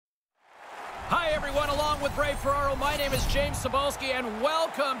everyone, along with Ray Ferraro. My name is James Cebulski, and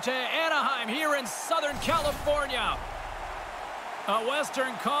welcome to Anaheim here in Southern California. A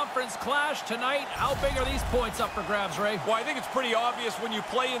Western Conference clash tonight. How big are these points up for grabs, Ray? Well, I think it's pretty obvious when you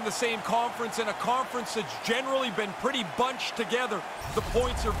play in the same conference, in a conference that's generally been pretty bunched together. The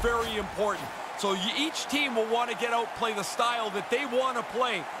points are very important. So each team will want to get out, play the style that they want to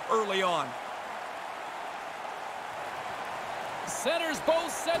play early on. Centers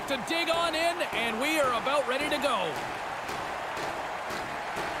both set to dig on in, and we are about ready to go.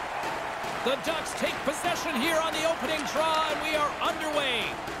 The Ducks take possession here on the opening draw, and we are underway.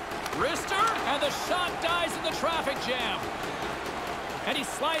 Wrister, and the shot dies in the traffic jam. And he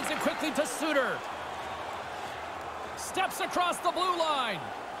slides it quickly to Suter. Steps across the blue line.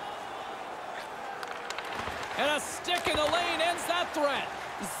 And a stick in the lane ends that threat.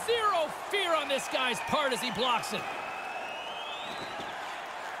 Zero fear on this guy's part as he blocks it.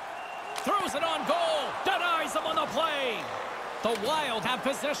 Throws it on goal. Denies him on the play. The Wild have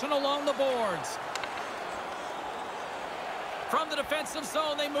possession along the boards. From the defensive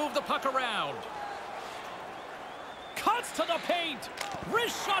zone, they move the puck around. Cuts to the paint.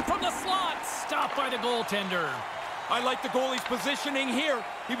 Wrist shot from the slot. Stopped by the goaltender. I like the goalie's positioning here.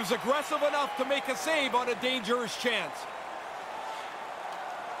 He was aggressive enough to make a save on a dangerous chance.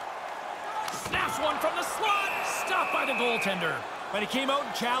 Snaps one from the slot. Stopped by the goaltender. But he came out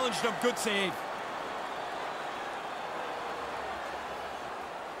and challenged him. Good save.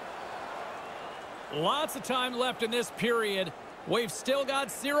 Lots of time left in this period. We've still got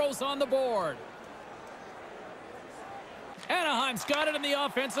zeros on the board. Anaheim's got it in the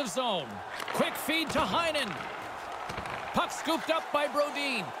offensive zone. Quick feed to Heinen. Puck scooped up by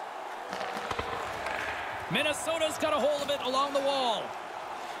Brodin. Minnesota's got a hold of it along the wall.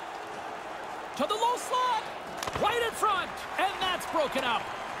 To the low slot. Right in front. And that's broken up.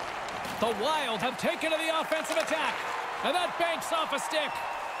 The Wild have taken to the offensive attack. And that banks off a stick.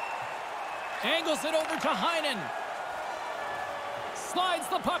 Angles it over to Heinen. Slides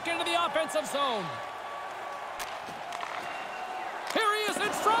the puck into the offensive zone. Here he is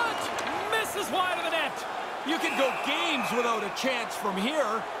in front. Misses wide of the net. You can go games without a chance from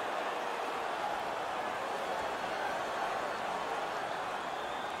here.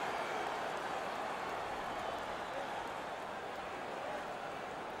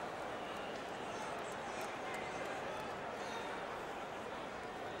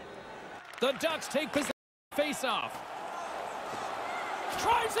 The Ducks take possession. Face-off.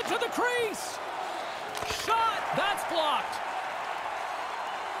 Drives it to the crease. Shot. That's blocked.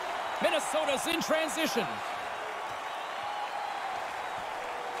 Minnesota's in transition.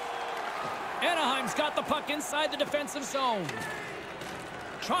 Anaheim's got the puck inside the defensive zone.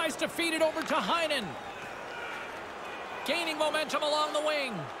 Tries to feed it over to Heinen. Gaining momentum along the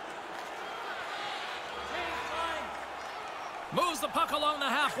wing. Moves the puck along the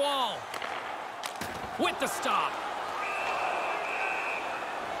half wall. With the stop.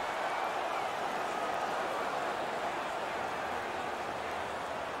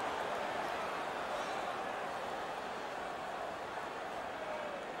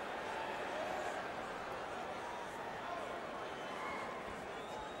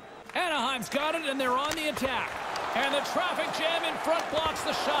 Anaheim's got it, and they're on the attack. And the traffic jam in front blocks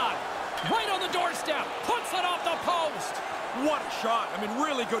the shot. Right on the doorstep. Puts it off the post. What a shot. I mean,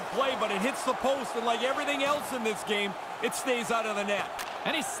 really good play, but it hits the post, and like everything else in this game, it stays out of the net.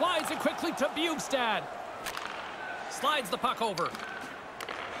 And he slides it quickly to Bjugstad. Slides the puck over.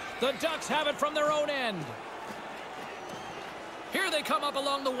 The Ducks have it from their own end. Here they come up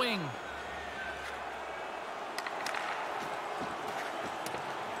along the wing.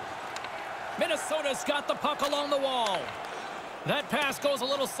 Minnesota's got the puck along the wall. That pass goes a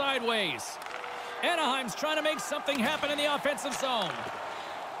little sideways. Anaheim's trying to make something happen in the offensive zone.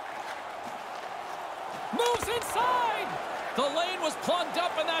 Moves inside. The lane was plugged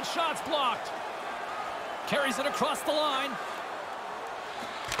up and that shot's blocked. Carries it across the line.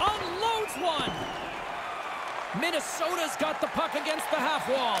 Unloads one. Minnesota's got the puck against the half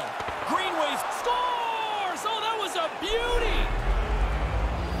wall. Greenway's scores! Oh, that was a beauty.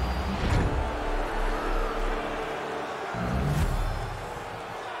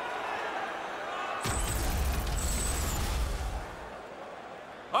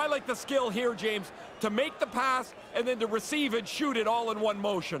 I like the skill here, James, to make the pass and then to receive and shoot it all in one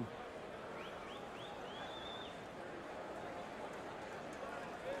motion.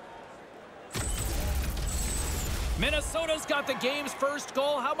 Minnesota's got the game's first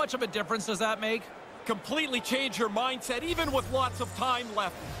goal. How much of a difference does that make? Completely change your mindset, even with lots of time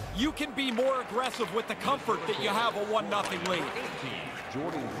left. You can be more aggressive with the comfort that you have a 1-0 lead.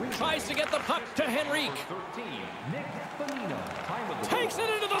 Tries to get the puck to Henrique. Takes it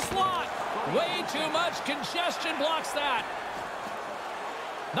into the slot. Way too much congestion blocks that.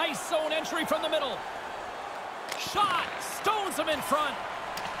 Nice zone entry from the middle. Shot. Stones him in front.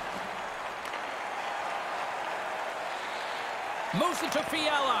 Moves it to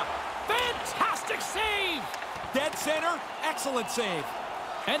Fiala. Fantastic save. Dead center. Excellent save.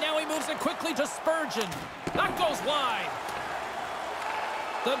 And now he moves it quickly to Spurgeon. That goes wide.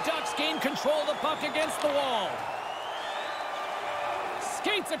 The Ducks gain control of the puck against the wall.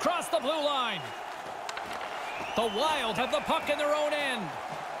 Skates across the blue line. The Wild have the puck in their own end.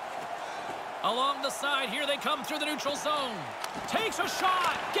 Along the side, here they come through the neutral zone. Takes a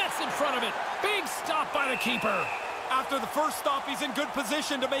shot, gets in front of it. Big stop by the keeper. After the first stop, he's in good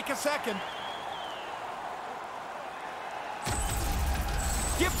position to make a second.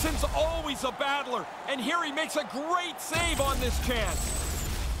 Gibson's always a battler, and here he makes a great save on this chance.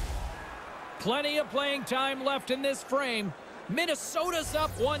 Plenty of playing time left in this frame. Minnesota's up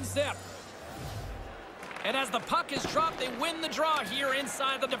 1-0. And as the puck is dropped, they win the draw here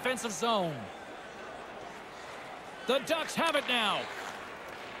inside the defensive zone. The Ducks have it now.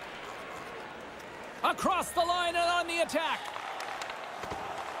 Across the line and on the attack.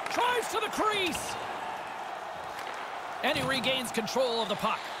 Drives to the crease. And he regains control of the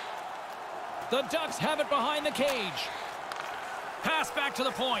puck. The Ducks have it behind the cage. Pass back to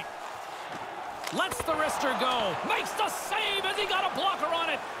the point. Lets the wrister go. Makes the save as he got a blocker on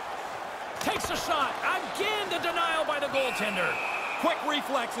it. Takes a shot. Again, the denial by the goaltender. Quick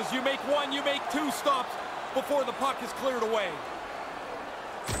reflexes. You make one, you make two stops before the puck is cleared away.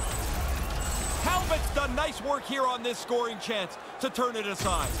 Talbot's done nice work here on this scoring chance to turn it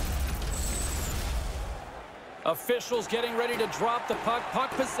aside. Officials getting ready to drop the puck.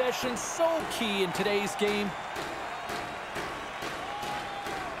 Puck possession so key in today's game.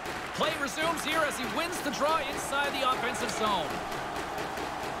 Play resumes here as he wins the draw inside the offensive zone.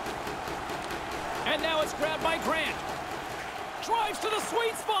 And now it's grabbed by Grant. Drives to the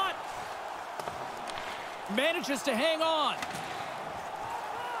sweet spot. Manages to hang on.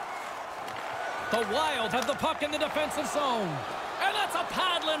 The Wild have the puck in the defensive zone. And that's a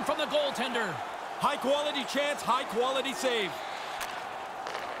paddling from the goaltender. High-quality chance, high-quality save.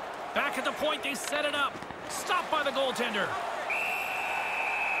 Back at the point, they set it up. Stopped by the goaltender.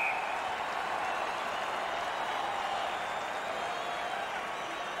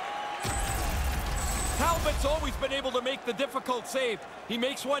 Talbot's always been able to make the difficult save. He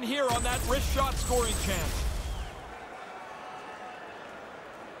makes one here on that wrist shot scoring chance.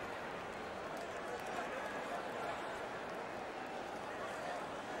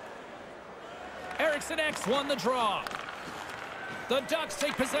 Eriksson X won the draw. The Ducks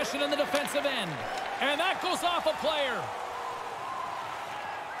take possession in the defensive end. And that goes off a player.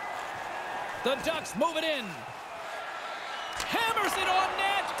 The Ducks move it in. Hammers it on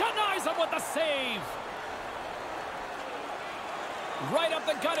net. Denies him with the save. Right up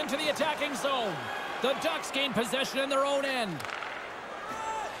the gut into the attacking zone. The Ducks gain possession in their own end.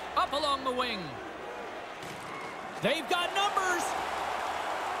 Up along the wing. They've got numbers.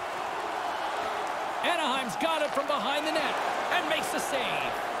 Anaheim's got it from behind the net and makes the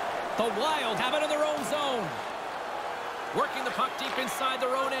save. The Wild have it in their own zone. Working the puck deep inside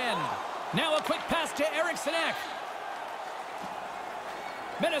their own end. Now a quick pass to Eriksson Ek.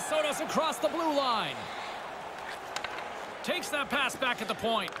 Minnesota's across the blue line. Takes that pass back at the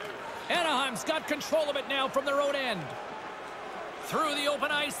point. Anaheim's got control of it now from their own end. Through the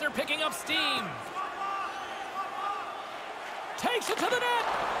open ice, they're picking up steam. Takes it to the net.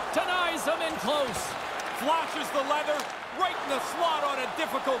 Denies them in close. Flashes the leather right in the slot on a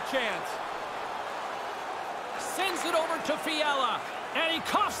difficult chance. Sends it over to Fiala. And he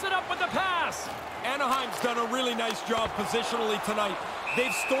coughs it up with the pass. Anaheim's done a really nice job positionally tonight.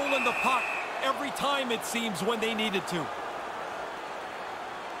 They've stolen the puck every time, it seems, when they needed to.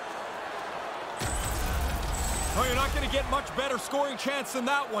 Oh, you're not going to get much better scoring chance than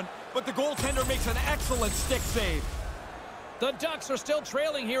that one, but the goaltender makes an excellent stick save. The Ducks are still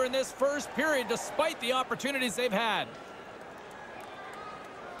trailing here in this first period despite the opportunities they've had.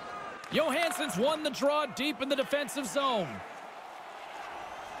 Johansson's won the draw deep in the defensive zone.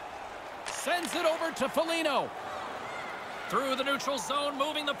 Sends it over to Foligno. Through the neutral zone,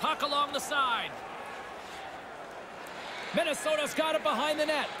 moving the puck along the side. Minnesota's got it behind the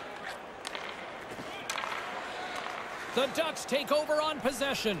net. The Ducks take over on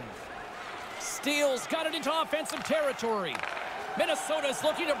possession. Steele's got it into offensive territory. Minnesota's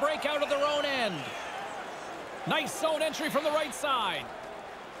looking to break out of their own end. Nice zone entry from the right side.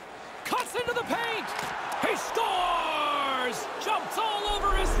 Cuts into the paint. He scores! scores, jumps all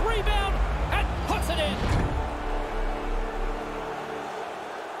over his rebound, and puts it in.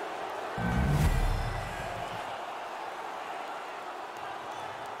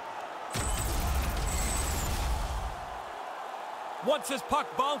 Once his puck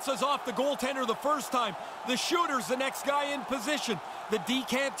bounces off the goaltender the first time, the shooter's the next guy in position. The D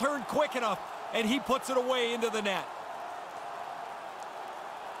can't turn quick enough, and he puts it away into the net.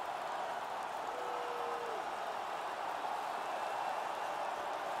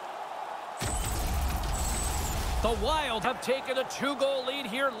 The Wild have taken a 2-goal lead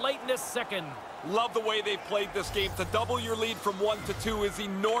here late in this second. Love the way they've played this game. To double your lead from 1 to 2 is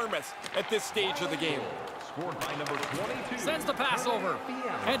enormous at this stage of the game. Scored by number 22. Sends the pass over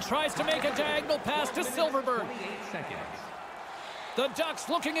and tries to make a diagonal pass to Silverberg. 28 seconds. The Ducks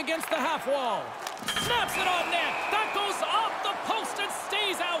looking against the half wall. Snaps it on net. That goes off the post and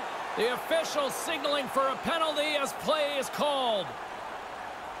stays out. The official signaling for a penalty as play is called.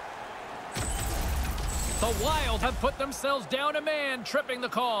 The Wild have put themselves down a man, tripping the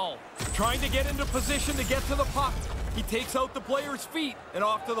call. Trying to get into position to get to the puck. He takes out the player's feet, and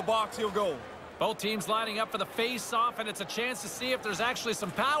off to the box he'll go. Both teams lining up for the face-off, and it's a chance to see if there's actually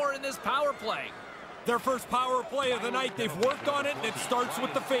some power in this power play. Their first power play of the night. They've worked on it, and it starts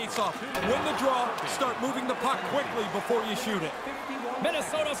with the face-off. Win the draw, start moving the puck quickly before you shoot it.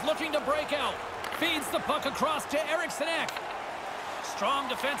 Minnesota's looking to break out. Feeds the puck across to Eriksson Ek. Strong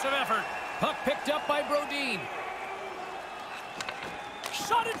defensive effort. Puck picked up by Brodin.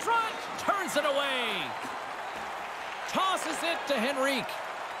 Shot in front. Turns it away. Tosses it to Henrique.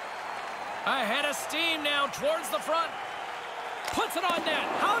 Ahead of steam now towards the front. Puts it on net.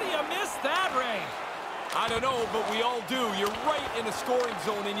 How do you miss that, Ray? I don't know, but we all do. You're right in a scoring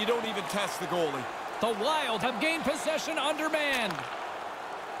zone, and you don't even test the goalie. The Wild have gained possession undermanned.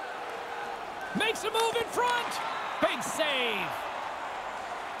 Makes a move in front. Big save.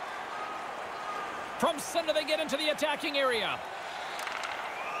 From center, they get into the attacking area.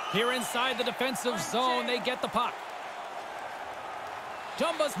 Here inside the defensive zone, they get the puck.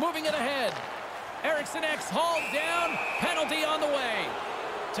 Dumba's moving it ahead. Eriksson Ek's hauled down. Penalty on the way.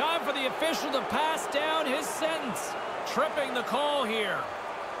 Time for the official to pass down his sentence. Tripping the call here.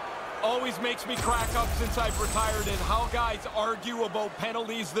 Always makes me crack up since I've retired and how guys argue about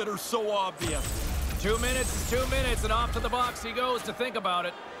penalties that are so obvious. 2 minutes is 2 minutes, and off to the box he goes to think about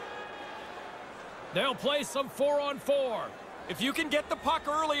it. They'll play some 4-on-4. If you can get the puck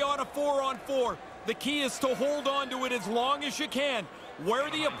early on a 4-on-4, the key is to hold on to it as long as you can. Wear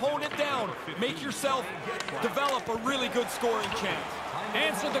the opponent down. Make yourself develop a really good scoring chance.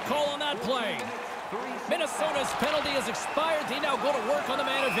 Answered the call on that play. Minnesota's penalty has expired. They now go to work on the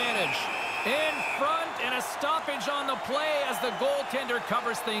man advantage. In front, and a stoppage on the play as the goaltender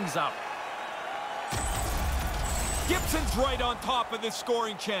covers things up. Gibson's right on top of this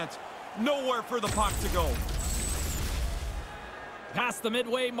scoring chance. Nowhere for the puck to go. Past the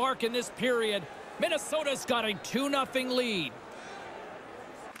midway mark in this period, Minnesota's got a 2-0 lead.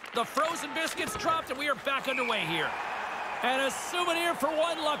 The frozen biscuits dropped, and we are back underway here. And a souvenir for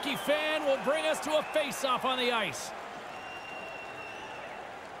one lucky fan will bring us to a face-off on the ice.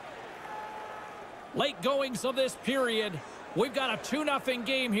 Late goings of this period, we've got a 2-0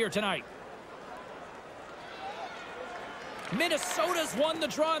 game here tonight. Minnesota's won the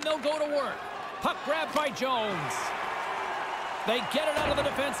draw, and they'll go to work. Puck grabbed by Jones. They get it out of the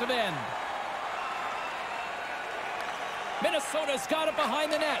defensive end. Minnesota's got it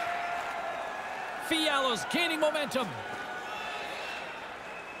behind the net. Fiala's gaining momentum.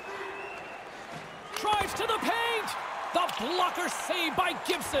 Drives to the paint. The blocker saved by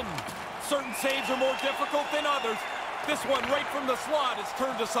Gibson. Certain saves are more difficult than others. This one right from the slot is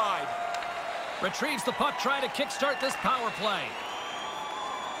turned aside. Retrieves the puck, trying to kickstart this power play.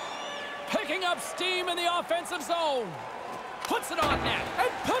 Picking up steam in the offensive zone. Puts it on net and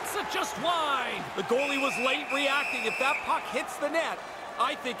puts it just wide. The goalie was late reacting. If that puck hits the net,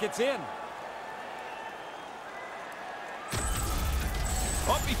 I think it's in.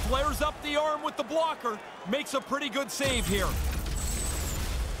 Up, he flares up the arm with the blocker. Makes a pretty good save here.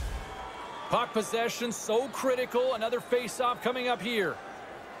 Puck possession so critical. Another face-off coming up here.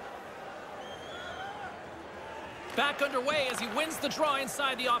 Back underway as he wins the draw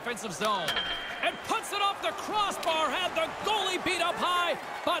inside the offensive zone. And puts it off the crossbar. Had the goalie beat up high,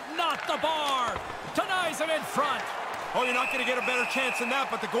 but not the bar. Denies him in front. Oh, you're not going to get a better chance than that,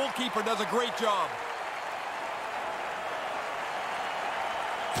 but the goalkeeper does a great job.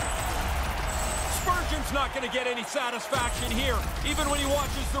 Spurgeon's not going to get any satisfaction here, even when he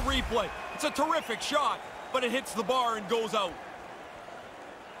watches the replay. It's a terrific shot, but it hits the bar and goes out.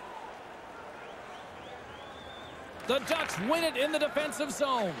 The Ducks win it in the defensive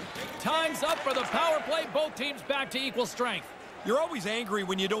zone. Time's up for the power play. Both teams back to equal strength. You're always angry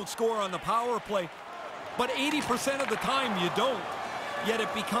when you don't score on the power play, but 80% of the time you don't. Yet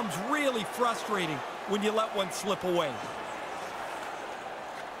it becomes really frustrating when you let one slip away.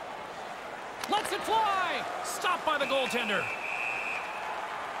 Lets it fly! Stopped by the goaltender.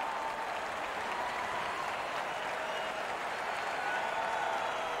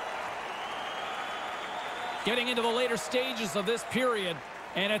 Getting into the later stages of this period,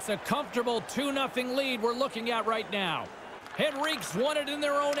 and it's a comfortable 2-0 lead we're looking at right now. Henrique's won it in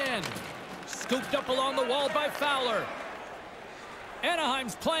their own end. Scooped up along the wall by Fowler.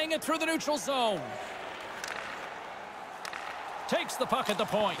 Anaheim's playing it through the neutral zone. Takes the puck at the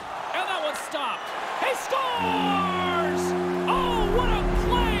point. And that one's stopped. He scores! Oh, what a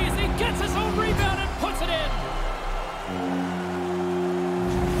play as he gets his own rebound and puts it in.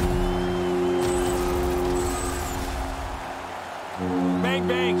 Bang,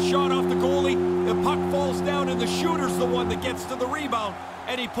 bang, shot off the goalie. The puck falls down and the shooter's the one that gets to the rebound,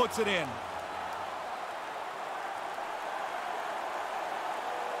 and he puts it in.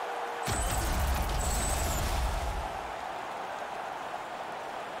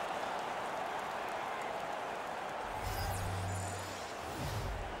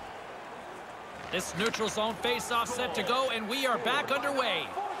 This neutral zone face-off set to go, and we are back underway.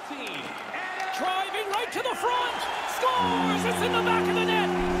 Driving right to the front. Scores! It's in the back of the net.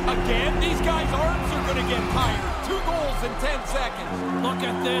 Again, these guys' arms are going to get tired. 2 goals in 10 seconds. Look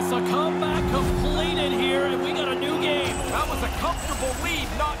at this. A comeback completed here, and we got a new game. That was a comfortable lead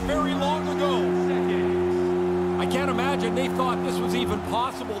not very long ago. I can't imagine they thought this was even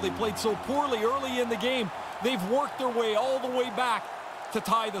possible. They played so poorly early in the game. They've worked their way all the way back to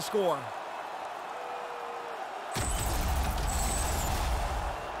tie the score.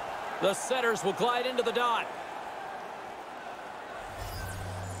 The setters will glide into the dot.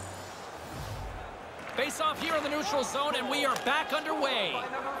 Face off here in the neutral zone, and we are back underway.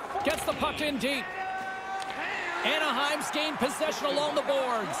 Gets the puck in deep. Anaheim's gained possession along the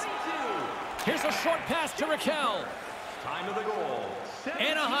boards. Here's a short pass to Raquel. Time of the goal.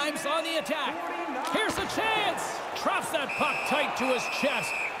 Anaheim's on the attack. Here's a chance. Traps that puck tight to his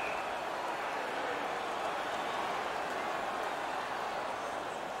chest.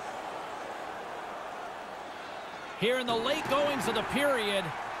 Here in the late goings of the period,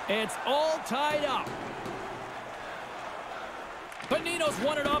 it's all tied up. Bonino's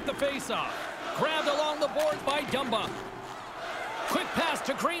won it off the faceoff. Grabbed along the boards by Dumba. Quick pass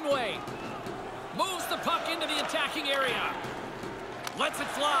to Greenway. Moves the puck into the attacking area. Lets it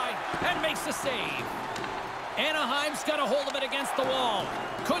fly and makes the save. Anaheim's got a hold of it against the wall.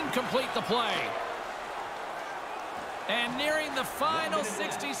 Couldn't complete the play. And nearing the final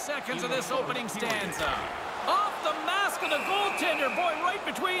 60 seconds of this opening stanza. Off the mask of the goaltender, boy, right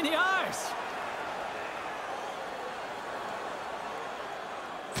between the eyes.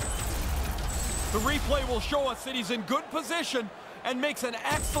 The replay will show us that he's in good position and makes an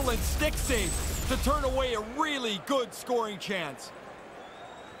excellent stick save to turn away a really good scoring chance.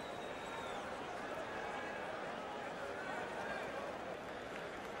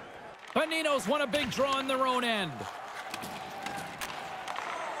 Bonino's won a big draw in their own end.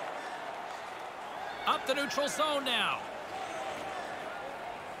 Up the neutral zone now.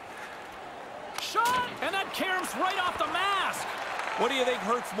 Shot! And that caroms right off the mask. What do you think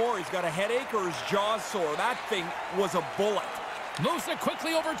hurts more? He's got a headache or his jaw's sore? That thing was a bullet. Moves it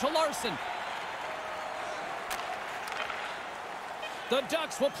quickly over to Larson. The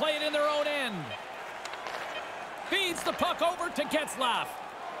Ducks will play it in their own end. Feeds the puck over to Getzlaf.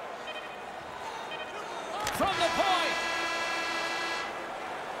 From the point.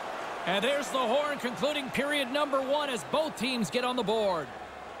 And there's the horn concluding period number 1 as both teams get on the board.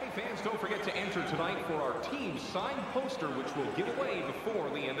 Hey fans, don't forget to enter tonight for our team signed poster, which we'll give away before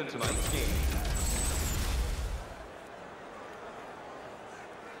the end of tonight's game.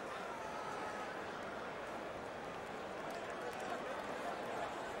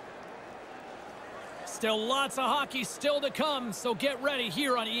 Still lots of hockey still to come, so get ready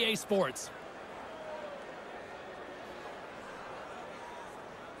here on EA Sports.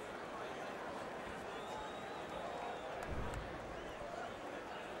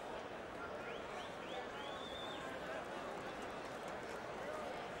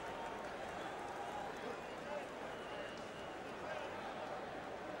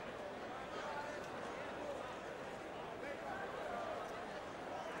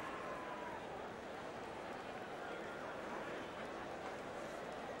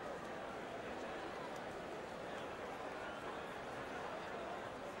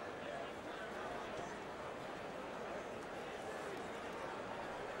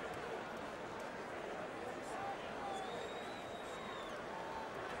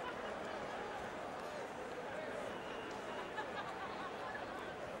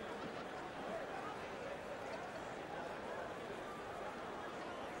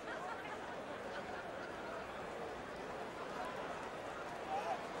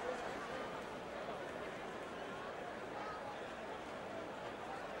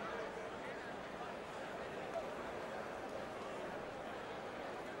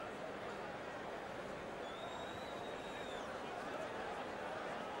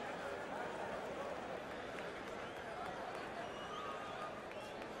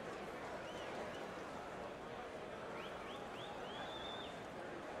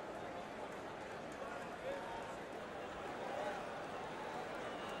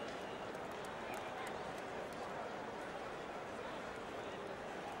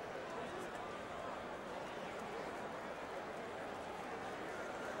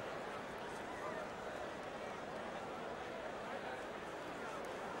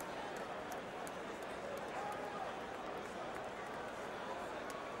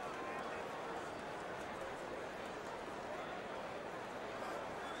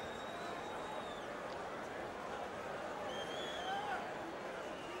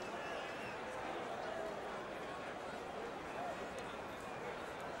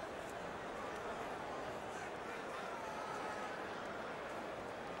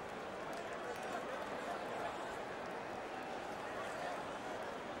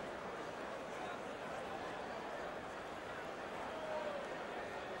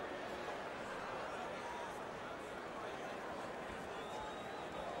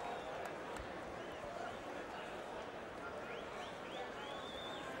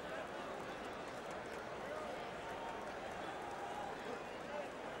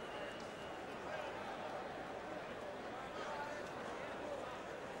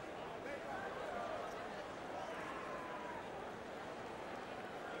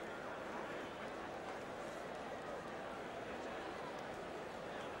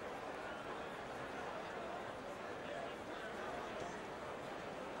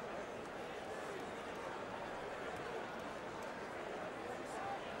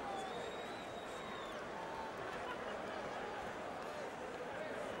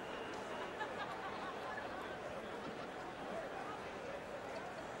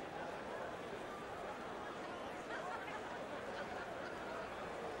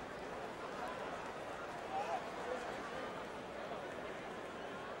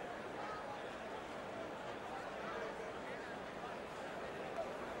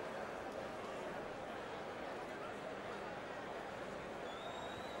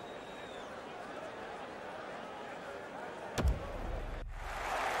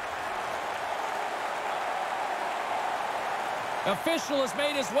 Official has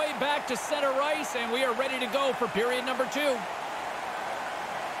made his way back to center ice, and we are ready to go for period number 2.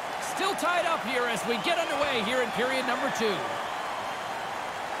 Still tied up here as we get underway here in period number 2.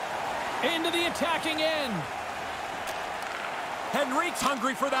 Into the attacking end. Henrique's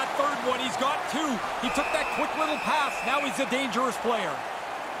hungry for that third one. He's got 2. He took that quick little pass. Now he's a dangerous player.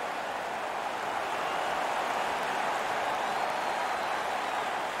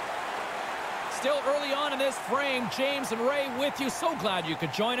 Still early on in this frame, James and Ray with you. So glad you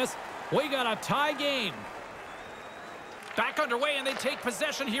could join us. We got a tie game. Back underway, and they take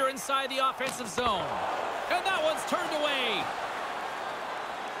possession here inside the offensive zone. And that one's turned away.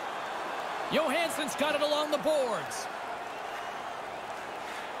 Johansson's got it along the boards.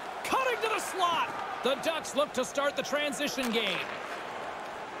 Cutting to the slot. The Ducks look to start the transition game.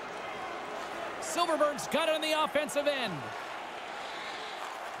 Silverberg's got it on the offensive end.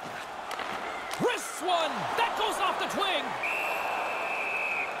 Wrists one. That goes off the twig.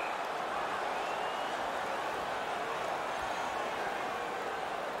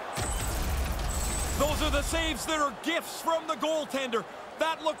 Those are the saves that are gifts from the goaltender.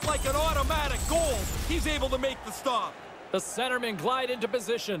 That looked like an automatic goal. He's able to make the stop. The centermen glide into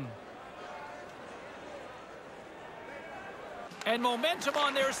position. And momentum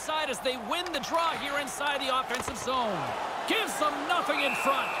on their side as they win the draw here inside the offensive zone. Gives them nothing in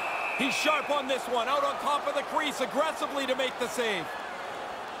front. He's sharp on this one, out on top of the crease aggressively to make the save.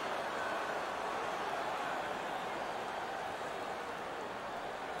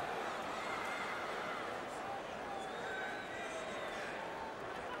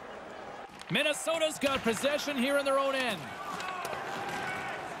 Minnesota's got possession here in their own end.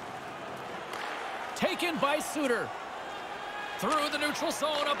 Taken by Suter. Through the neutral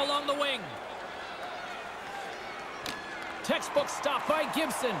zone up along the wing. Textbook stop by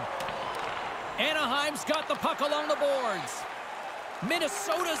Gibson. Anaheim's got the puck along the boards.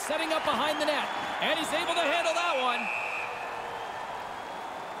 Minnesota's setting up behind the net. And he's able to handle that one.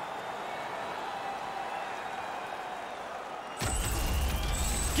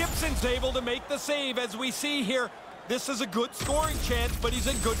 Gibson's able to make the save. As we see here, this is a good scoring chance, but he's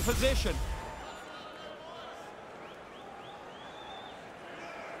in good position.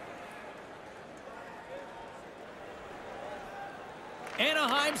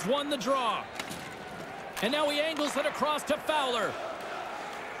 Anaheim's won the draw. And now he angles it across to Fowler.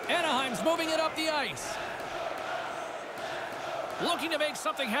 Anaheim's moving it up the ice. Looking to make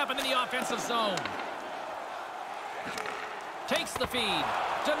something happen in the offensive zone. Takes the feed.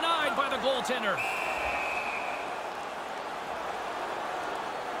 Denied by the goaltender.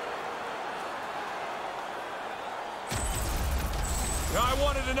 I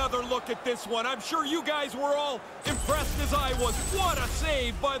wanted another look at this one. I'm sure you guys were all impressed as I was. What a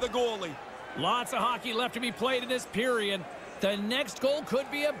save by the goalie. Lots of hockey left to be played in this period. The next goal could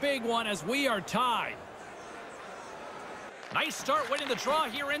be a big one as we are tied. Nice start winning the draw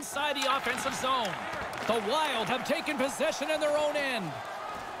here inside the offensive zone. The Wild have taken possession in their own end.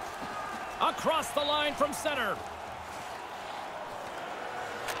 Across the line from center.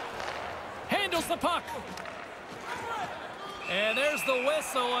 Handles the puck. And there's the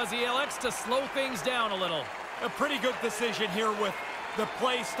whistle as he elects to slow things down a little. A pretty good decision here with the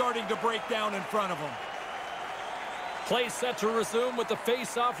play starting to break down in front of him. Play set to resume with the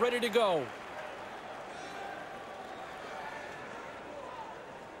face-off ready to go.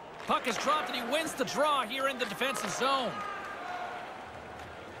 Puck is dropped and he wins the draw here in the defensive zone.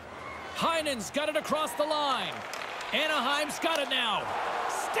 Heinen's got it across the line. Anaheim's got it now.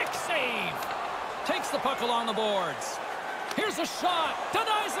 Stick save. Takes the puck along the boards. Here's a shot.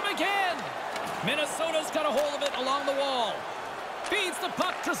 Denies him again. Minnesota's got a hold of it along the wall. Feeds the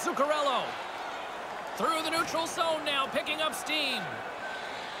puck to Zuccarello. Through the neutral zone now, picking up steam.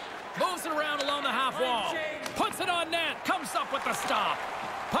 Moves it around along the half wall. Puts it on net. Comes up with the stop.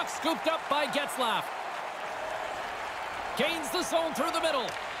 Puck scooped up by Getzlaf. Gains the zone through the middle.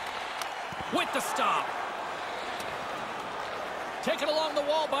 With the stop. Taken along the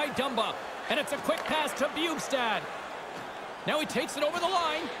wall by Dumba. And it's a quick pass to Bjugstad. Now he takes it over the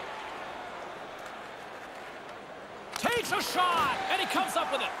line. Takes a shot. And he comes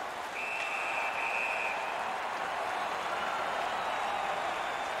up with it.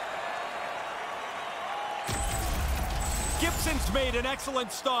 Gibson's made an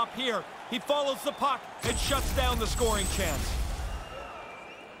excellent stop here. He follows the puck and shuts down the scoring chance.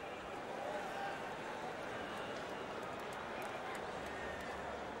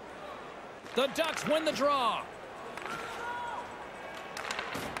 The Ducks win the draw.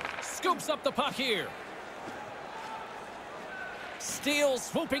 Scoops up the puck here. Steele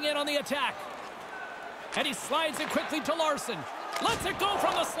swooping in on the attack. And he slides it quickly to Larson. Lets it go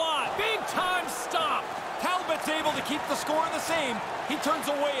from the slot. Big time stop. Talbot's able to keep the score the same. He turns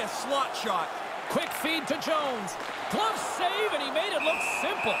away a slot shot. Quick feed to Jones. Glove save, and he made it look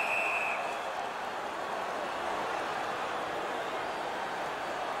simple.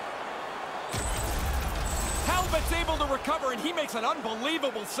 Talbot's able to recover, and he makes an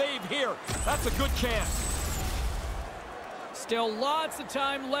unbelievable save here. That's a good chance. Still lots of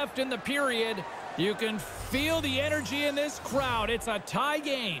time left in the period. You can feel the energy in this crowd. It's a tie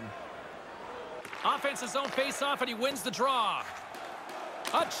game. Offensive zone face-off, and he wins the draw.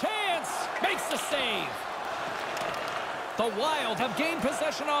 A chance! Makes the save. The Wild have gained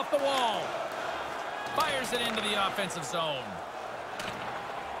possession off the wall. Fires it into the offensive zone.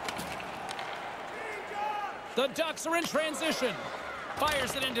 The Ducks are in transition.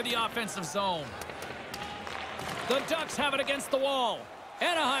 Fires it into the offensive zone. The Ducks have it against the wall.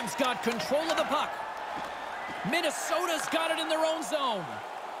 Anaheim's got control of the puck. Minnesota's got it in their own zone.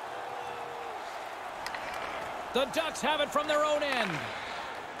 The Ducks have it from their own end.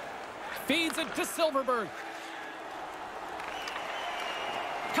 Feeds it to Silverberg.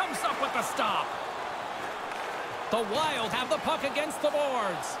 Comes up with the stop. The Wild have the puck against the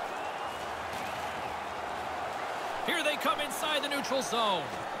boards. Here they come inside the neutral zone.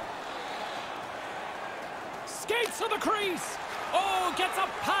 Skates to the crease. Oh, gets a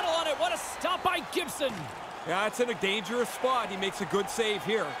paddle on it. What a stop by Gibson. Yeah, it's in a dangerous spot. He makes a good save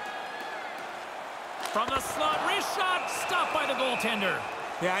here. From the slot, wrist shot. Stopped by the goaltender.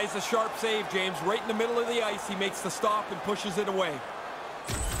 Yeah, he's a sharp save, James. Right in the middle of the ice, he makes the stop and pushes it away.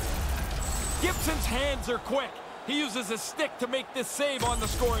 Gibson's hands are quick. He uses his stick to make this save on the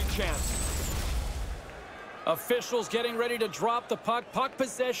scoring chance. Officials getting ready to drop the puck. Puck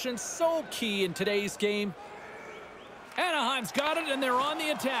possession so key in today's game. Anaheim's got it, and they're on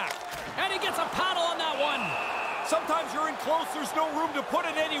the attack. And he gets a paddle on that one. Sometimes you're in close, there's no room to put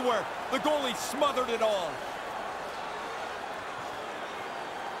it anywhere. The goalie smothered it all.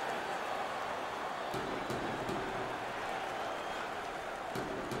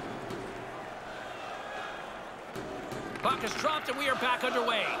 Puck is dropped, and we are back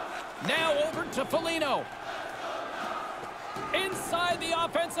underway. Now over to Foligno. Inside the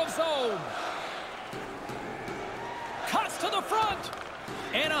offensive zone. Cuts to the front.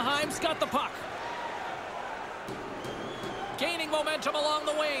 Anaheim's got the puck. Gaining momentum along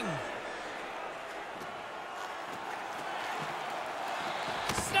the wing.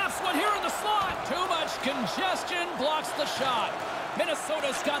 Snaps one here in the slot. Too much congestion blocks the shot.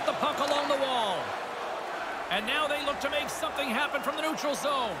 Minnesota's got the puck along the wall. And now they look to make something happen from the neutral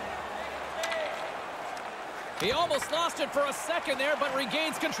zone. He almost lost it for a second there, but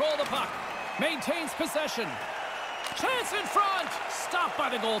regains control of the puck. Maintains possession. Chance in front. Stopped by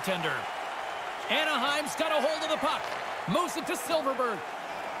the goaltender. Anaheim's got a hold of the puck. Moves it to Silverberg.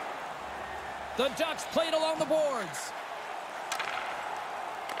 The Ducks played along the boards.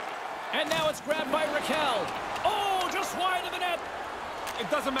 And now it's grabbed by Raquel. Oh, just wide of the net. It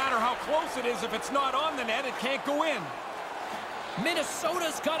doesn't matter how close it is. If it's not on the net, it can't go in.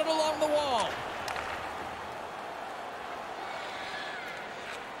 Minnesota's got it along the wall.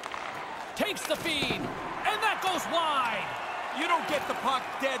 Takes the feed, and that goes wide. You don't get the puck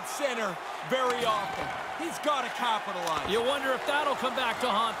dead center very often. He's got to capitalize. You wonder if that'll come back to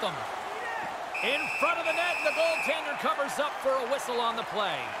haunt them. In front of the net, and the goaltender covers up for a whistle on the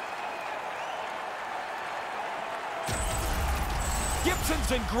play.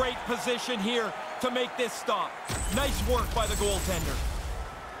 Gibson's in great position here to make this stop. Nice work by the goaltender.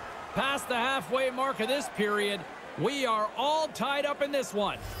 Past the halfway mark of this period, we are all tied up in this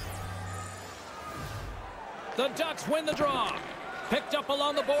one. The Ducks win the draw. Picked up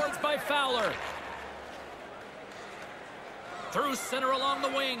along the boards by Fowler. Through center along the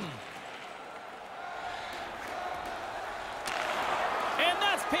wing. And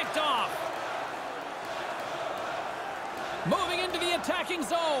that's picked off. Moving into the attacking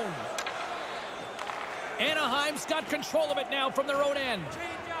zone. Anaheim's got control of it now from their own end.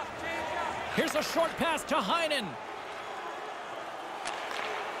 Here's a short pass to Heinen.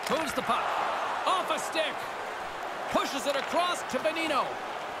 Moves the puck. Off a stick. Pushes it across to Bonino.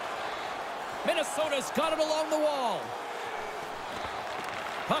 Minnesota's got it along the wall.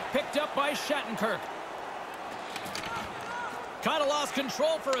 Puck picked up by Shattenkirk. Kind of lost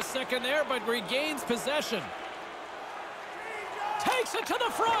control for a second there, but regains possession. Takes it to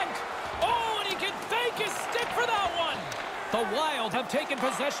the front. Oh, and he can thank his stick for that one. The Wild have taken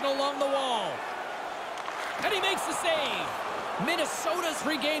possession along the wall. And he makes the save. Minnesota's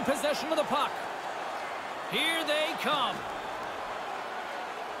regained possession of the puck. Here they come.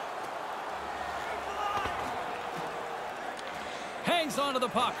 Hangs onto the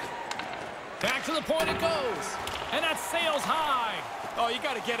puck. Back to the point it goes. And that sails high. Oh, you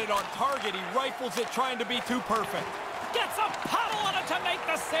got to get it on target. He rifles it trying to be too perfect. Gets a paddle on it to make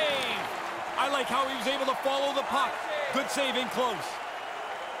the save. I like how he was able to follow the puck. Good save in close.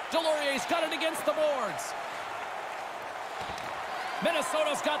 Delorier's got it against the boards.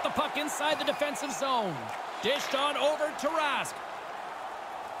 Minnesota's got the puck inside the defensive zone. Dished on over to Rask.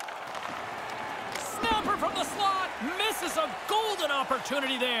 Snapper from the slot. Misses a golden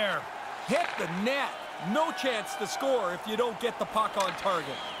opportunity there. Hit the net. No chance to score if you don't get the puck on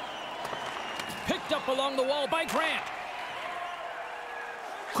target. Picked up along the wall by Grant.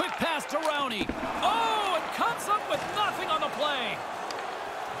 Quick pass to Rowney. Oh, and comes up with nothing on the play.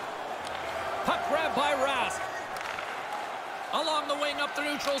 Puck grab by Rask. Along the wing up the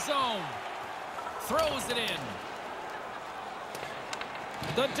neutral zone. Throws it in.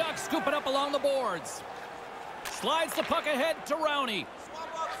 The Ducks scoop it up along the boards. Slides the puck ahead to Rowney.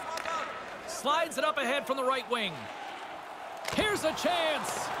 Slides it up ahead from the right wing. Here's a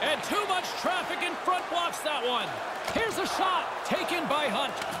chance. And too much traffic in front blocks that one. Here's a shot taken by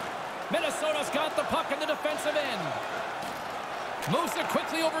Hunt. Minnesota's got the puck in the defensive end. Moves it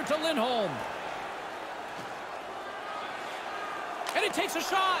quickly over to Lindholm. And he takes a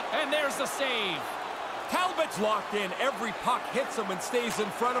shot. And there's the save. Talbot's locked in. Every puck hits him and stays in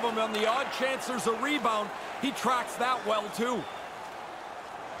front of him. On the odd chance there's a rebound, he tracks that well too.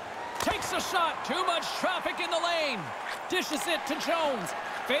 Takes a shot. Too much traffic in the lane. Dishes it to Jones.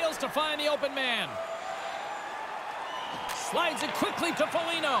 Fails to find the open man. Slides it quickly to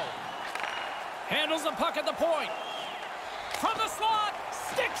Foligno. Handles the puck at the point. From the slot.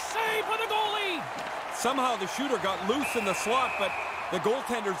 Stick save for the goalie. Somehow the shooter got loose in the slot, but the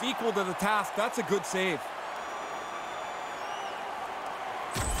goaltender's equal to the task. That's a good save.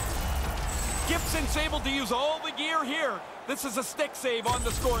 Gibson's able to use all the gear here. This is a stick save on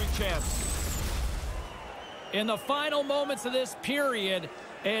the scoring chance. In the final moments of this period,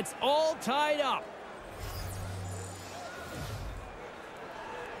 it's all tied up.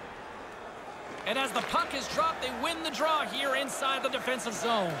 And as the puck is dropped, they win the draw here inside the defensive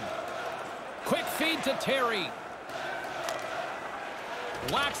zone. Quick feed to Terry.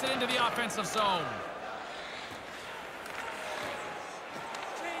 Whacks it into the offensive zone.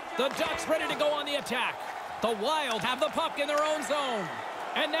 The Ducks ready to go on the attack. The Wild have the puck in their own zone.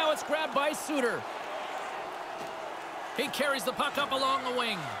 And now it's grabbed by Suter. He carries the puck up along the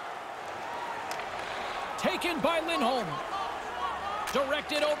wing. Taken by Lindholm.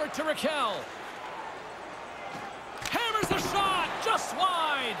 Directed over to Raquel. Hammers the shot, just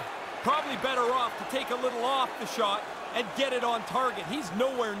wide. Probably better off to take a little off the shot and get it on target. He's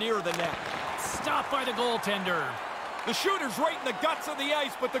nowhere near the net. Stopped by the goaltender. The shooter's right in the guts of the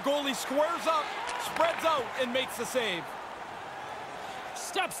ice, but the goalie squares up, spreads out, and makes the save.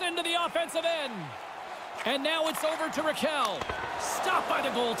 Steps into the offensive end. And now it's over to Raquel. Stopped by the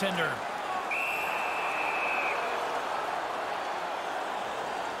goaltender.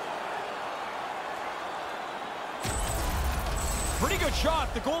 Pretty good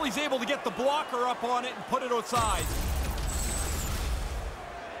shot. The goalie's able to get the blocker up on it and put it outside.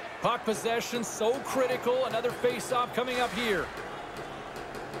 Puck possession so critical. Another face-off coming up here.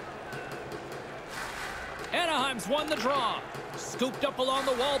 Anaheim's won the draw. Scooped up along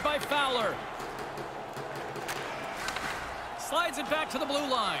the wall by Fowler. Slides it back to the blue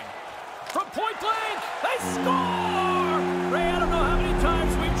line. From point blank, they score! Ray, I don't know how many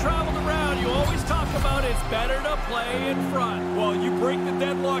times we've traveled around. You always talk about it's better to play in front. Well, you break the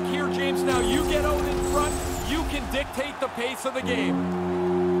deadlock here, James. Now you get out in front. You can dictate the pace of the game.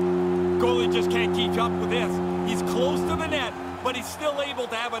 Goalie just can't keep up with this. He's close to the net, but he's still able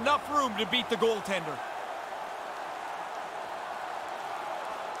to have enough room to beat the goaltender.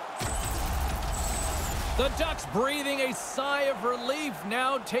 The Ducks breathing a sigh of relief,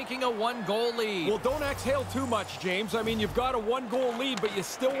 now taking a one-goal lead. Well, don't exhale too much, James. I mean, you've got a one-goal lead, but you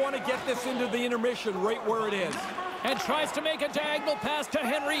still want to get this into the intermission right where it is. And tries to make a diagonal pass to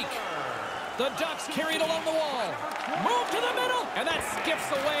Henrique. The Ducks carry it along the wall. Move to the middle, and that skips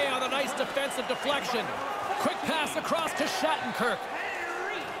away on a nice defensive deflection. Quick pass across to Shattenkirk.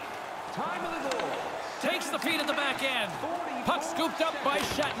 Time of the goal. Takes the feed at the back end. Puck scooped up by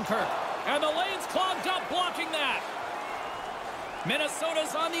Shattenkirk. And the lane's clogged up, blocking that.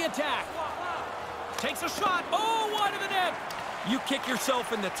 Minnesota's on the attack. Takes a shot. Oh, wide of the net. You kick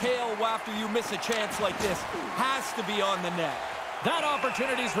yourself in the tail after you miss a chance like this. Has to be on the net. That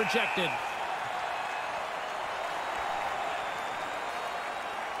opportunity's rejected.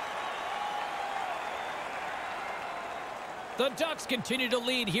 The Ducks continue to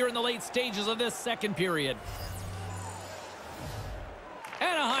lead here in the late stages of this second period.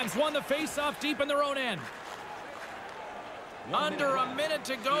 Anaheim's won the face-off deep in their own end. Under a minute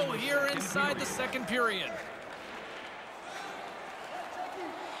to go here inside the second period.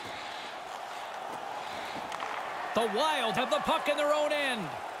 The Wild have the puck in their own end.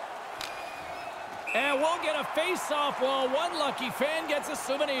 And we'll get a face-off while one lucky fan gets a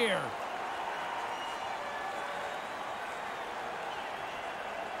souvenir.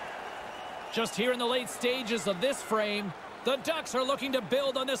 Just here in the late stages of this frame, the Ducks are looking to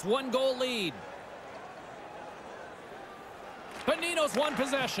build on this one-goal lead. Bonino's won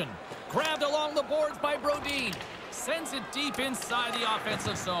possession. Grabbed along the boards by Brodin. Sends it deep inside the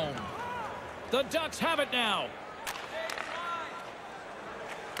offensive zone. The Ducks have it now.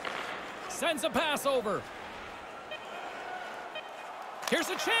 Sends a pass over. Here's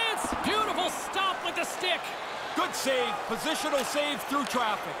a chance. Beautiful stop with the stick. Good save. Positional save through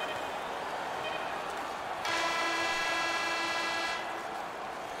traffic.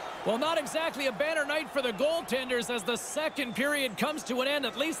 Well, not exactly a banner night for the goaltenders as the second period comes to an end.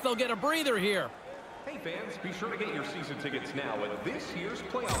 At least they'll get a breather here. Hey fans, be sure to get your season tickets now at this year's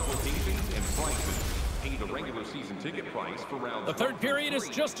playoff locations and prices. Pay the regular season ticket price for round. The third period is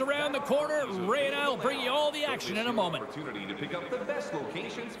just around the corner. Ray and I will bring you all the action in a moment. Opportunity to pick up the best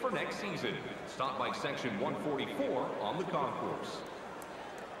locations for next season. Stop by section 144 on the concourse.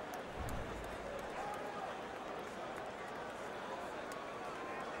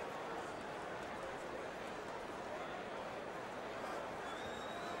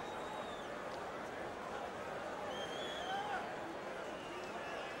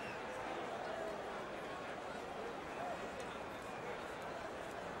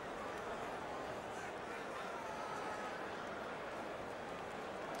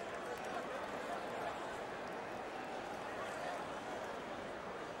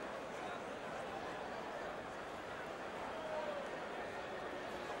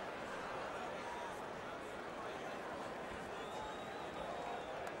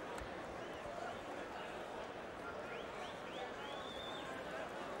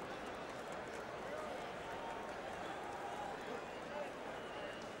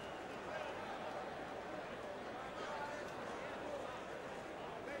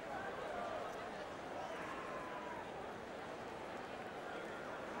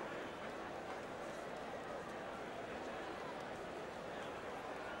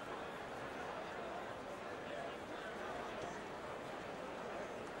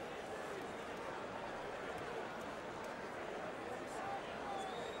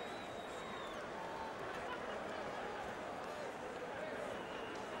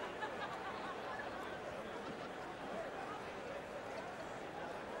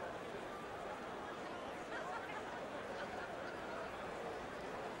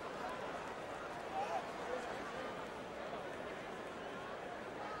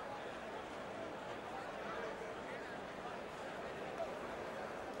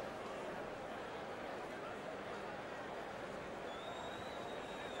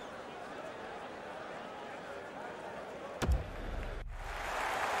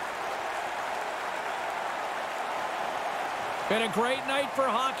 Been a great night for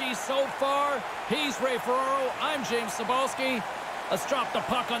hockey so far. He's Ray Ferraro. I'm James Cebulski. Let's drop the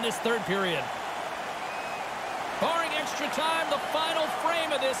puck on this third period. Barring extra time, the final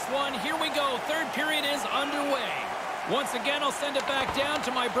frame of this one. Here we go. Third period is underway. Once again, I'll send it back down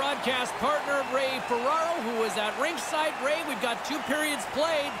to my broadcast partner, Ray Ferraro, who is at ringside. Ray, we've got 2 periods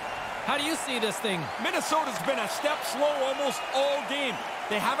played. How do you see this thing? Minnesota's been a step slow almost all game.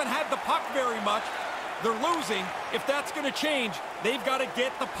 They haven't had the puck very much. They're losing. If that's going to change, they've got to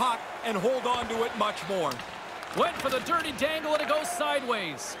get the puck and hold on to it much more. Went for the dirty dangle and it goes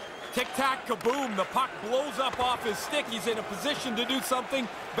sideways. Tic-tac, kaboom. The puck blows up off his stick. He's in a position to do something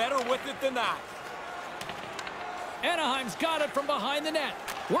better with it than that. Anaheim's got it from behind the net.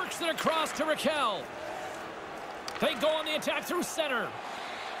 Works it across to Raquel. They go on the attack through center.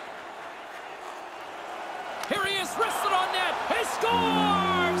 Here he is, wristed on net. He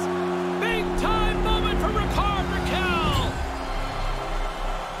scores! Big time moment for Raquel.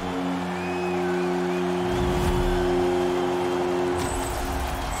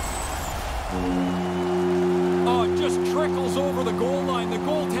 Oh, it just trickles over the goal line. The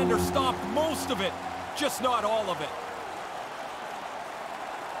goaltender stopped most of it, just not all of it.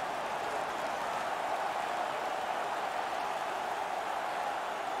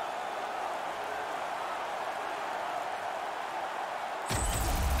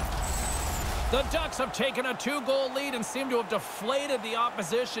 The Ducks have taken a 2-goal lead and seem to have deflated the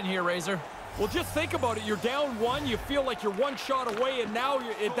opposition here, Razor. Well, just think about it. You're down 1. You feel like you're 1 shot away, and now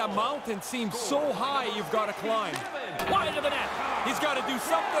the mountain seems so high you've got to climb. Wide of the net. He's got to do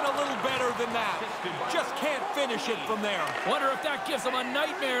something a little better than that. Just can't finish it from there. Wonder if that gives him a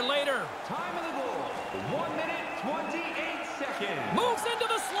nightmare later. Time of the goal, 1 minute, 28 seconds. Moves into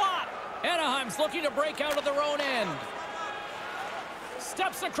the slot. Anaheim's looking to break out of their own end.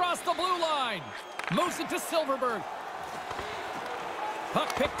 Steps across the blue line. Moves it to Silverberg.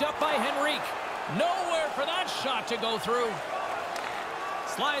 Puck picked up by Henrique. Nowhere for that shot to go through.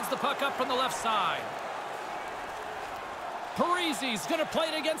 Slides the puck up from the left side. Parise's going to play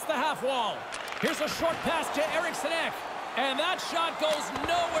it against the half wall. Here's a short pass to Eriksson Ek. And that shot goes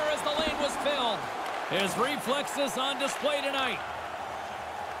nowhere as the lane was filled. His reflexes on display tonight.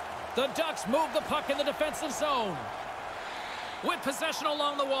 The Ducks move the puck in the defensive zone. With possession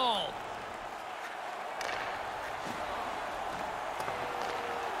along the wall.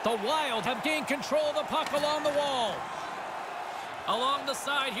 The Wild have gained control of the puck along the wall. Along the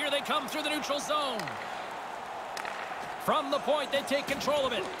side, here they come through the neutral zone. From the point, they take control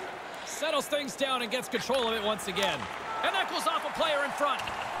of it. Settles things down and gets control of it once again. And that goes off a player in front.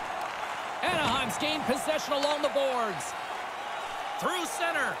 Anaheim's gained possession along the boards. Through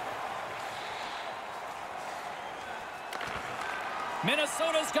center.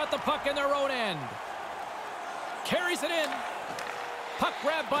 Minnesota's got the puck in their own end. Carries it in. Puck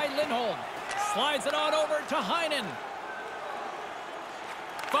grabbed by Lindholm. Slides it on over to Heinen.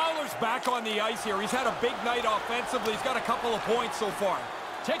 Fowler's back on the ice here. He's had a big night offensively. He's got a couple of points so far.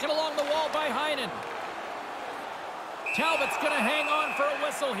 Taken along the wall by Heinen. Talbot's going to hang on for a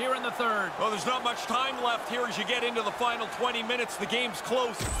whistle here in the third. Well, there's not much time left here as you get into the final 20 minutes. The game's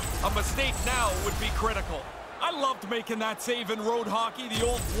close. A mistake now would be critical. I loved making that save in road hockey, the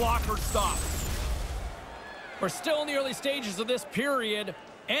old blocker stop. We're still in the early stages of this period.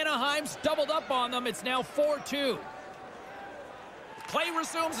 Anaheim's doubled up on them. It's now 4-2. Play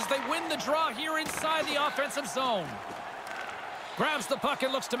resumes as they win the draw here inside the offensive zone. Grabs the puck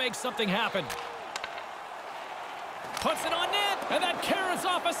and looks to make something happen. Puts it on net, and that carries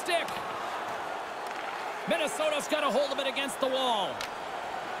off a stick. Minnesota's got a hold of it against the wall.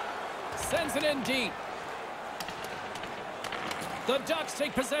 Sends it in deep. The Ducks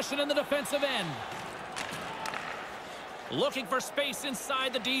take possession in the defensive end. Looking for space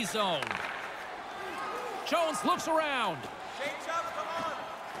inside the D zone. Jones looks around.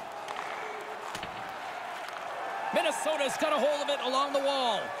 Minnesota's got a hold of it along the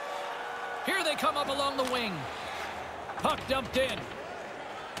wall. Here they come up along the wing. Puck dumped in.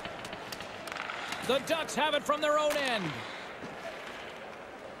 The Ducks have it from their own end.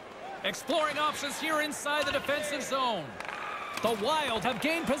 Exploring options here inside the defensive zone. The Wild have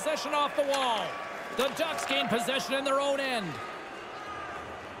gained possession off the wall. The Ducks gain possession in their own end.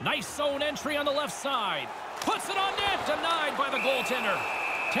 Nice zone entry on the left side. Puts it on net, denied by the goaltender.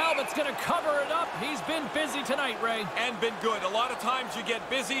 Talbot's going to cover it up. He's been busy tonight, Ray. And been good. A lot of times you get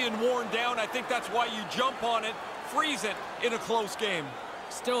busy and worn down. I think that's why you jump on it, freeze it in a close game.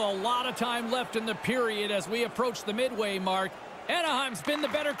 Still a lot of time left in the period as we approach the midway mark. Anaheim's been the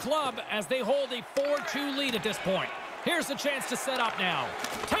better club as they hold a 4-2 lead at this point. Here's a chance to set up now.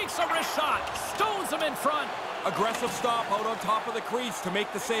 Takes a wrist shot. Stones him in front. Aggressive stop out on top of the crease to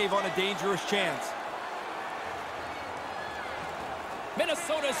make the save on a dangerous chance.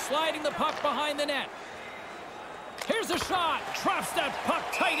 Minnesota's sliding the puck behind the net. Here's a shot. Traps that puck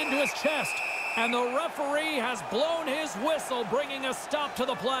tight into his chest. And the referee has blown his whistle, bringing a stop to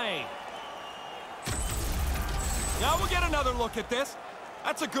the play. Now we'll get another look at this.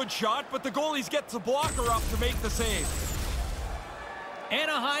 That's a good shot, but the goalies gets the blocker up to make the save.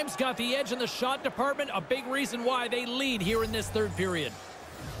 Anaheim's got the edge in the shot department, a big reason why they lead here in this third period.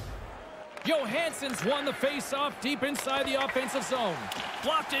 Johansson's won the face-off deep inside the offensive zone.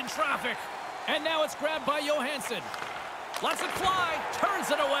 Blocked in traffic. And now it's grabbed by Johansson. Lets it fly, turns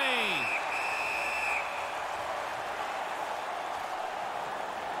it away.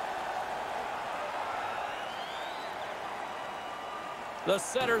 The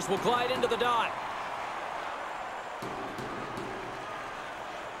setters will glide into the dot.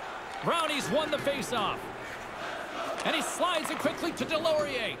 Brownie's won the face-off. And he slides it quickly to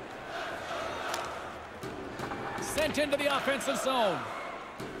Delorier. Sent into the offensive zone.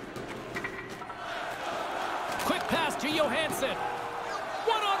 Quick pass to Johansson.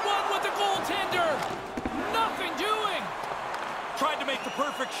 One-on-one with the goaltender. Nothing doing. Tried to make the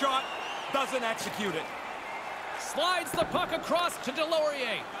perfect shot. Doesn't execute it. Slides the puck across to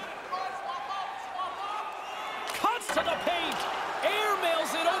Delorier. Cuts to the paint.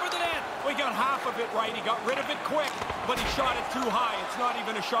 Airmails it over the net. We got half of it right. He got rid of it quick, but he shot it too high. It's not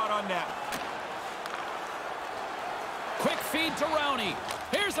even a shot on net. Quick feed to Rowney.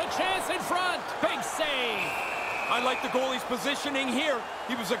 Here's a chance in front. Big save. I like the goalie's positioning here.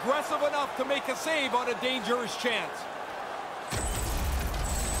 He was aggressive enough to make a save on a dangerous chance.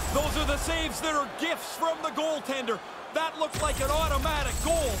 Those are the saves that are gifts from the goaltender. That looks like an automatic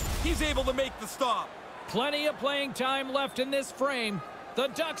goal. He's able to make the stop. Plenty of playing time left in this frame. The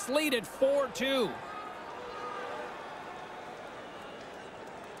Ducks lead at 4-2.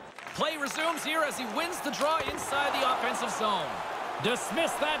 Play resumes here as he wins the draw inside the offensive zone.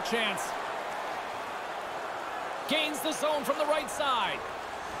 Dismiss that chance. Gains the zone from the right side.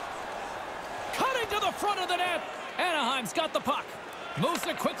 Cutting to the front of the net. Anaheim's got the puck. Moves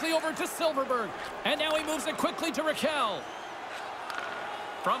it quickly over to Silverberg. And now he moves it quickly to Raquel.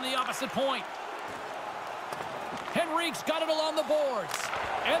 From the opposite point. Henrique's got it along the boards.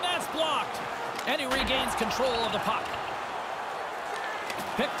 And that's blocked. And he regains control of the puck.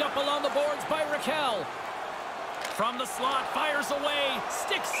 Picked up along the boards by Raquel. From the slot, fires away.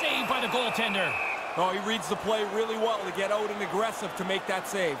 Stick save by the goaltender. Oh, he reads the play really well to get out and aggressive to make that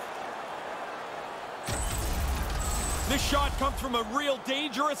save. This shot comes from a real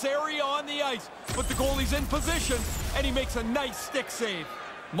dangerous area on the ice, but the goalie's in position, and he makes a nice stick save.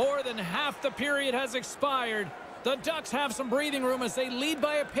 More than half the period has expired. The Ducks have some breathing room as they lead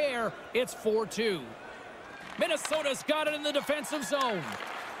by a pair. It's 4-2. Minnesota's got it in the defensive zone.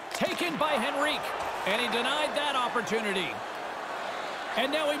 Taken by Henrique, and he denied that opportunity.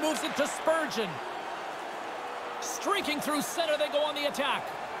 And now he moves it to Spurgeon. Streaking through center, they go on the attack.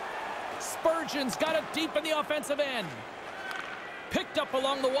 Spurgeon's got it deep in the offensive end. Picked up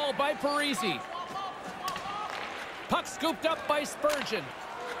along the wall by Parisi. Puck scooped up by Spurgeon.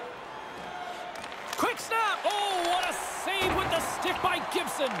 Quick snap! Oh, what a save with the stick by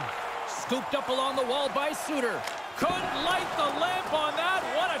Gibson. Scooped up along the wall by Suter. Couldn't light the lamp on that.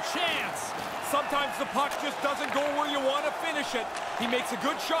 What a chance. Sometimes the puck just doesn't go where you want to finish it. He makes a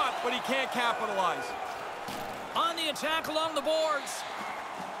good shot, but he can't capitalize. On the attack along the boards.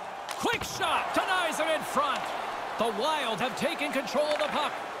 Quick shot, denies him in front. The Wild have taken control of the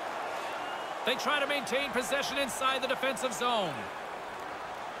puck. They try to maintain possession inside the defensive zone.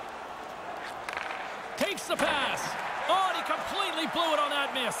 Takes the pass. Oh, and he completely blew it on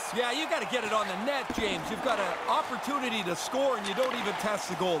that miss. Yeah, you got to get it on the net, James. You've got an opportunity to score, and you don't even test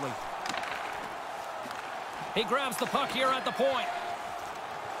the goalie. He grabs the puck here at the point.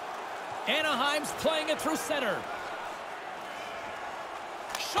 Anaheim's playing it through center.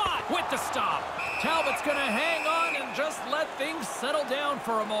 Shot with the stop. Talbot's going to hang on and just let things settle down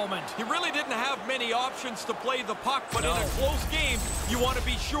for a moment. He really didn't have many options to play the puck, but in a close game, you want to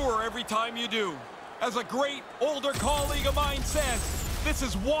be sure every time you do. As a great older colleague of mine says, this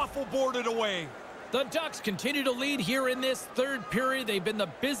is waffle boarded away. The Ducks continue to lead here in this third period. They've been the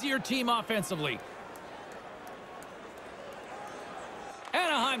busier team offensively.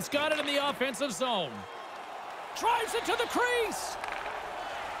 Anaheim's got it in the offensive zone. Drives it to the crease.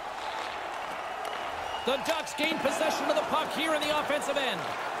 The Ducks gain possession of the puck here in the offensive end.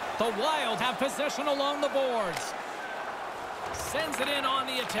 The Wild have possession along the boards. Sends it in on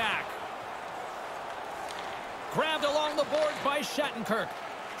the attack. Grabbed along the boards by Shattenkirk.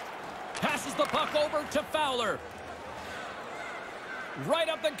 Passes the puck over to Fowler. Right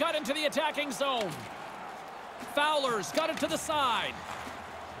up the gut into the attacking zone. Fowler's got it to the side.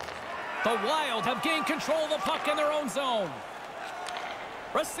 The Wild have gained control of the puck in their own zone.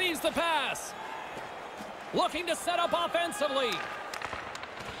 Receives the pass. Looking to set up offensively.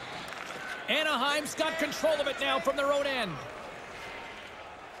 Anaheim's got control of it now from their own end.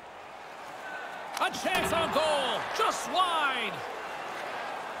 A chance on goal. Just wide.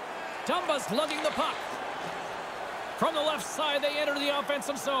 Dumba's lugging the puck. From the left side, they enter the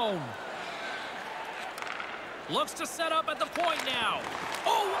offensive zone. Looks to set up at the point now.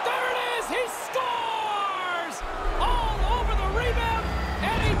 Oh, there it is! He scores! All over the rebound,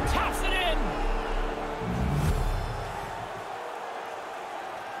 and he taps it in.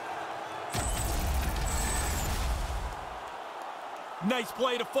 Nice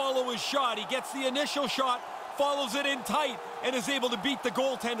play to follow his shot. He gets the initial shot, follows it in tight, and is able to beat the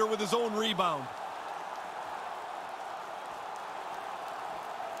goaltender with his own rebound.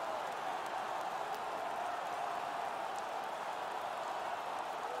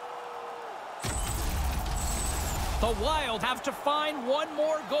 The Wild have to find one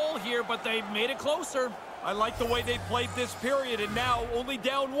more goal here, but they've made it closer. I like the way they played this period, and now only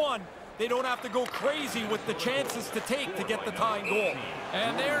down one. They don't have to go crazy with the chances to take to get the tying goal.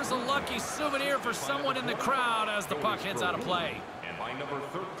 And there's a lucky souvenir for someone in the crowd as the puck hits out of play. And by number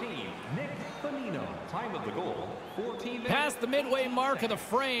 13, Nick Bonino. Time of the goal, 14 minutes. Past the midway mark of the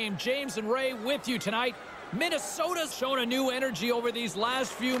frame, James and Ray with you tonight. Minnesota's shown a new energy over these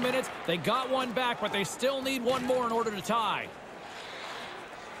last few minutes. They got one back, but they still need one more in order to tie.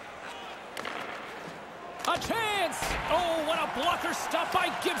 A chance! Oh, what a blocker stop by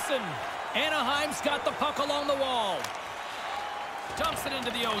Gibson. Anaheim's got the puck along the wall. Dumps it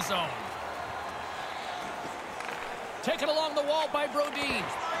into the O-zone. Taken along the wall by Brodin.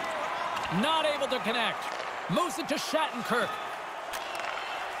 Not able to connect. Moves it to Shattenkirk.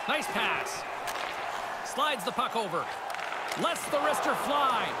 Nice pass. Slides the puck over. Lets the wrister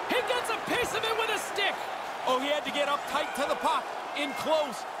fly. He gets a piece of it with a stick. Oh, he had to get up tight to the puck. In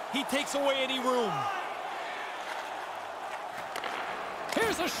close. He takes away any room.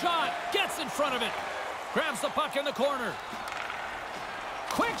 Here's a shot. Gets in front of it. Grabs the puck in the corner.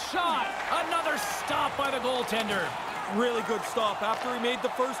 Quick shot. Another stop by the goaltender. Really good stop. After he made the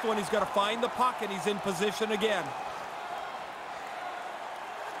first one, he's got to find the puck, and he's in position again.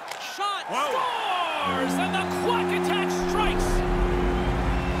 Shot. Scores! And the Quack attack strikes.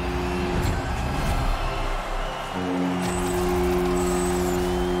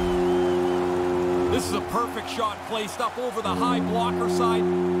 This is a perfect shot placed up over the high blocker side.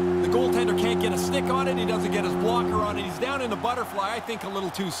 The goaltender can't get a stick on it. He doesn't get his blocker on it. He's down in the butterfly, I think, a little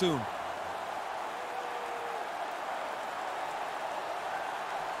too soon.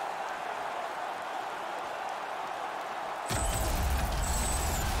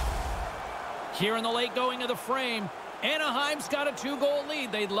 Here in the late going of the frame, Anaheim's got a 2-goal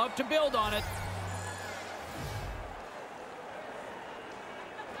lead. They'd love to build on it.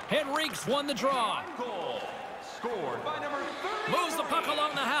 Henrique's won the draw. Goal scored by number 30. Moves the puck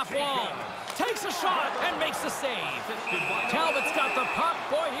along the half wall. Takes a shot and makes the save. Talbot's got the puck.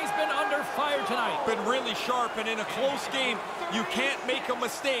 Boy, he's been under fire tonight. Been really sharp, and in a close game, you can't make a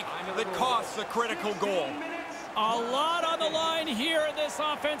mistake that costs a critical goal. A lot on the line here in this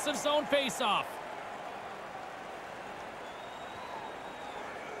offensive zone faceoff.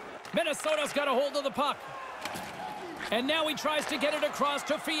 Minnesota's got a hold of the puck. And now he tries to get it across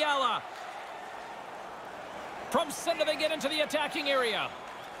to Fiala. From center, they get into the attacking area.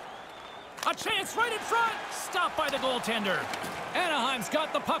 A chance right in front. Stopped by the goaltender. Anaheim's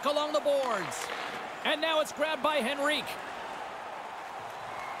got the puck along the boards. And now it's grabbed by Henrique.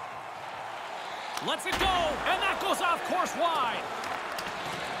 Lets it go, and that goes off course wide.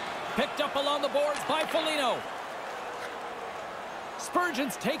 Picked up along the boards by Foligno.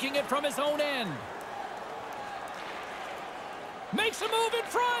 Spurgeon's taking it from his own end. Makes a move in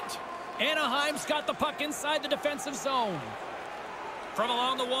front. Anaheim's got the puck inside the defensive zone. From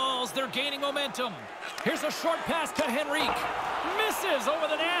along the walls, they're gaining momentum. Here's a short pass to Henrique. Misses over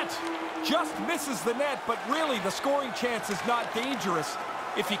the net. Just misses the net, but really the scoring chance is not dangerous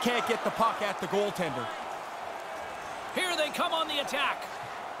if you can't get the puck at the goaltender. Here they come on the attack.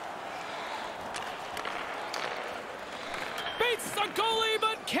 Beats the goalie,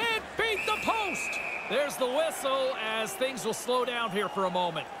 but can't beat the post. There's the whistle as things will slow down here for a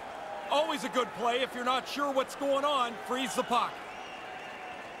moment. Always a good play. If you're not sure what's going on, freeze the puck.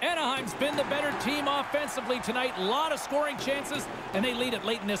 Anaheim's been the better team offensively tonight. A lot of scoring chances, and they lead it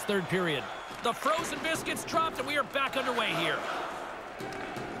late in this third period. The frozen biscuits dropped, and we are back underway here.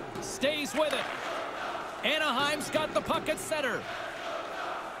 Stays with it. Anaheim's got the puck at center.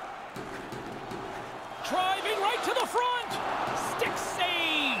 Driving right to the front. Stick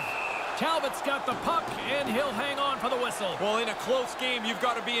save. Talbot's got the puck, and he'll hang on for the whistle. Well, in a close game, you've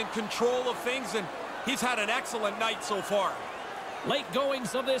got to be in control of things, and he's had an excellent night so far. Late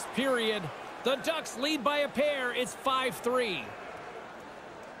goings of this period. The Ducks lead by a pair. It's 5-3.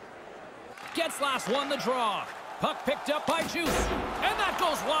 Getzlaf's won the draw. Puck picked up by Juice, and that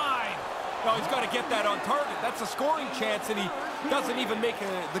goes wide. No, he's got to get that on target. That's a scoring chance, and he doesn't even make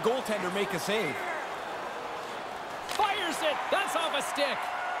the goaltender make a save. Fires it. That's off a stick.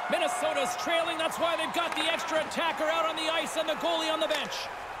 Minnesota's trailing. That's why they've got the extra attacker out on the ice and the goalie on the bench.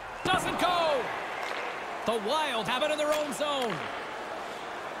 Doesn't go. The Wild have it in their own zone.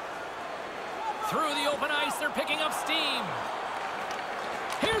 Through the open ice, they're picking up steam.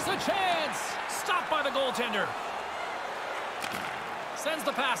 Here's a chance. Stopped by the goaltender. Sends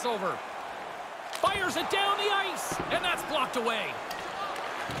the pass over. Fires it down the ice, and that's blocked away.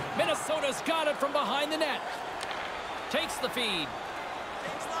 Minnesota's got it from behind the net. Takes the feed.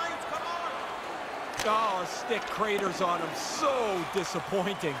 Oh, a stick craters on him. So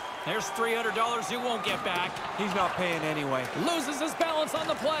disappointing. There's $300 you won't get back. He's not paying anyway. Loses his balance on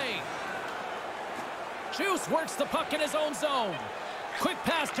the play. Juice works the puck in his own zone. Quick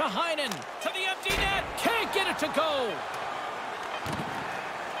pass to Heinen. To the empty net. Can't get it to go.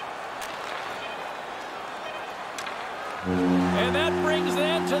 And that brings an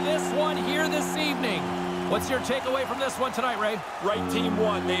end to this one here this evening. What's your takeaway from this one tonight, Ray? Right team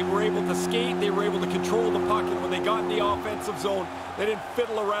won. They were able to skate. They were able to control the puck. And when they got in the offensive zone, they didn't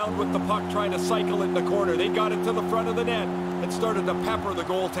fiddle around with the puck trying to cycle in the corner. They got it to the front of the net and started to pepper the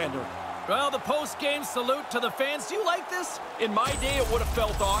goaltender. Well, the post-game salute to the fans. Do you like this? In my day, it would have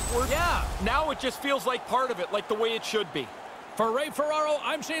felt awkward. Yeah. Now it just feels like part of it, like the way it should be. For Ray Ferraro,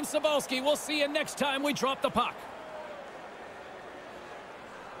 I'm James Cybulski. We'll see you next time we drop the puck.